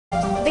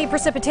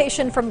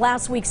precipitation from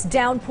last week's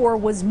downpour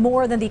was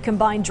more than the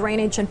combined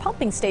drainage and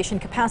pumping station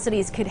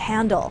capacities could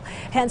handle.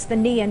 Hence the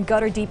knee and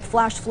gutter deep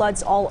flash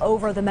floods all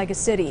over the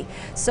megacity.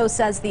 So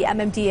says the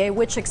MMDA,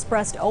 which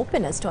expressed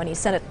openness to any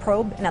Senate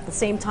probe and at the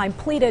same time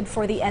pleaded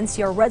for the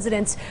NCR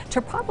residents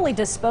to properly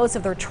dispose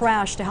of their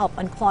trash to help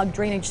unclog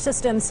drainage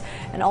systems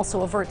and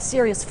also avert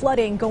serious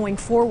flooding going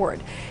forward.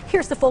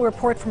 Here's the full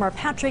report from our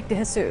Patrick De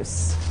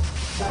Jesus.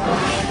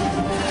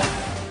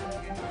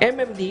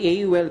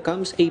 MMDA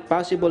welcomes a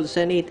possible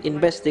Senate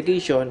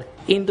investigation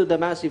into the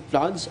massive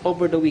floods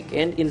over the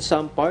weekend in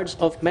some parts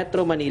of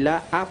Metro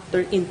Manila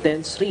after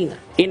intense rain.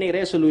 In a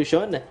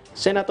resolution,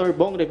 Senator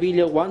Bong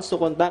Revilla wants to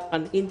conduct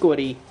an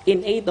inquiry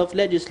in aid of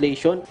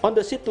legislation on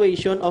the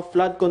situation of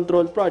flood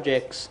control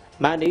projects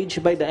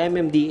managed by the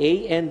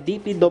MMDA and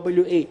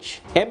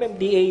DPWH.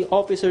 MMDA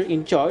officer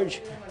in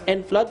charge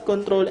and Flood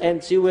Control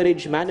and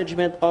Sewerage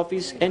Management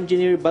Office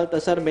Engineer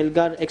Baltasar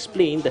Melgar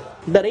explained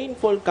the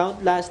rainfall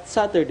count last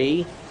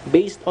Saturday,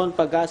 based on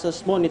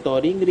Pagasa's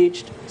monitoring,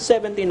 reached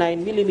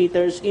 79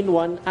 millimeters in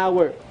 1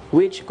 hour,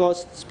 which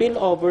caused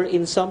spillover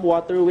in some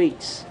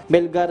waterways.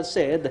 Melgar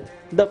said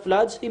the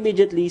floods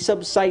immediately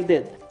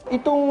subsided.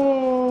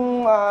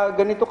 Itong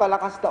ganito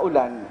kalakas na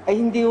ulan ay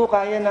hindi ho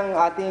kaya ng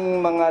ating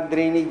mga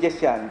drainages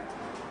yan,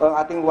 ang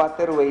ating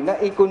waterway na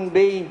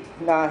i-convey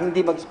na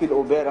hindi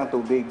mag-spillover ang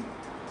tubig.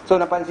 So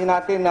napansin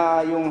natin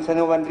na yung San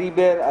Juan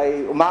River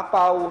ay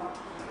umapaw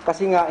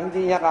kasi nga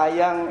hindi niya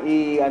kayang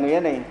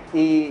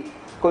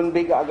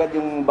i-convey agad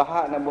yung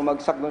baha na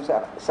bumagsak doon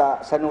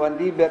sa San Juan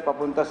River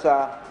papunta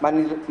sa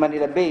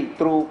Manila Bay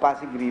through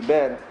Pasig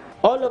River.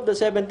 All of the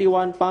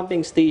 71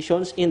 pumping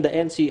stations in the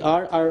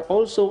NCR are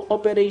also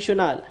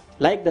operational,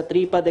 like the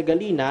Tripa de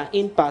Galina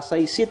in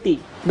Pasay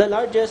City, the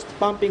largest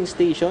pumping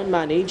station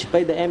managed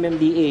by the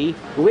MMDA,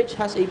 which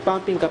has a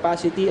pumping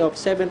capacity of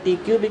 70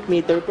 cubic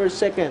meter per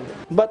second.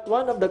 But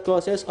one of the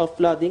causes of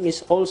flooding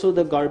is also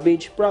the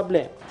garbage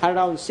problem.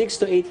 Around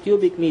 6 to 8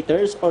 cubic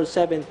meters or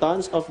 7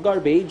 tons of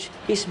garbage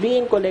is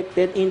being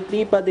collected in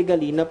Tripa de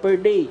Galina per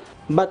day.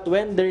 But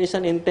when there is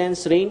an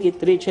intense rain,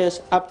 it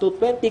reaches up to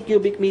 20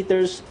 cubic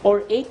meters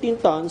or 18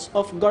 tons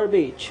of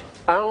garbage.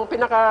 Ang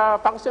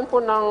pinaka-function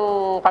po ng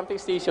pumping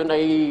station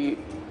ay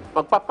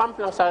magpapump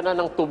lang sana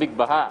ng tubig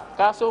baha.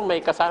 Kaso may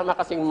kasama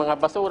kasing mga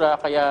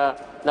basura kaya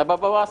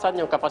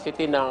nababawasan yung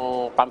capacity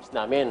ng pumps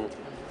namin.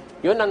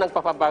 Yun ang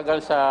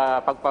nagpapabagal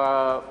sa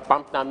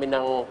pagpa-pump namin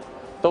ng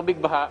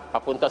tubig baha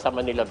papunta sa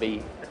Manila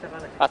Bay.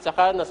 At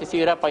saka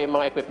nasisira pa yung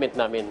mga equipment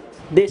namin.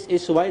 This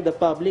is why the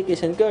public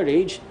is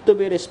encouraged to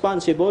be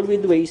responsible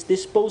with waste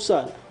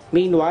disposal.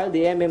 Meanwhile,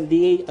 the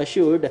MMDA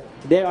assured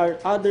there are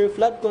other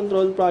flood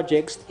control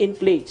projects in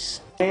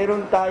place.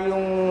 Mayroon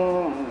tayong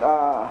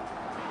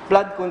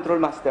flood control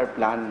master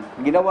plan.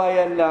 Ginawa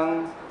yan ng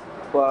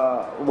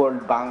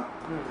World Bank.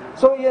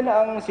 So yan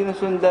ang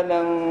sinusundan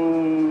ng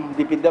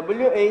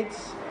DPWH,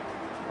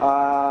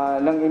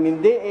 ng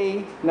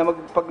MMDA na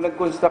pag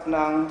nag-construct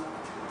ng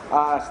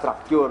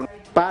structure.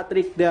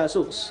 Patrick De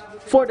Jesus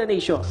for The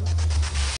Nation.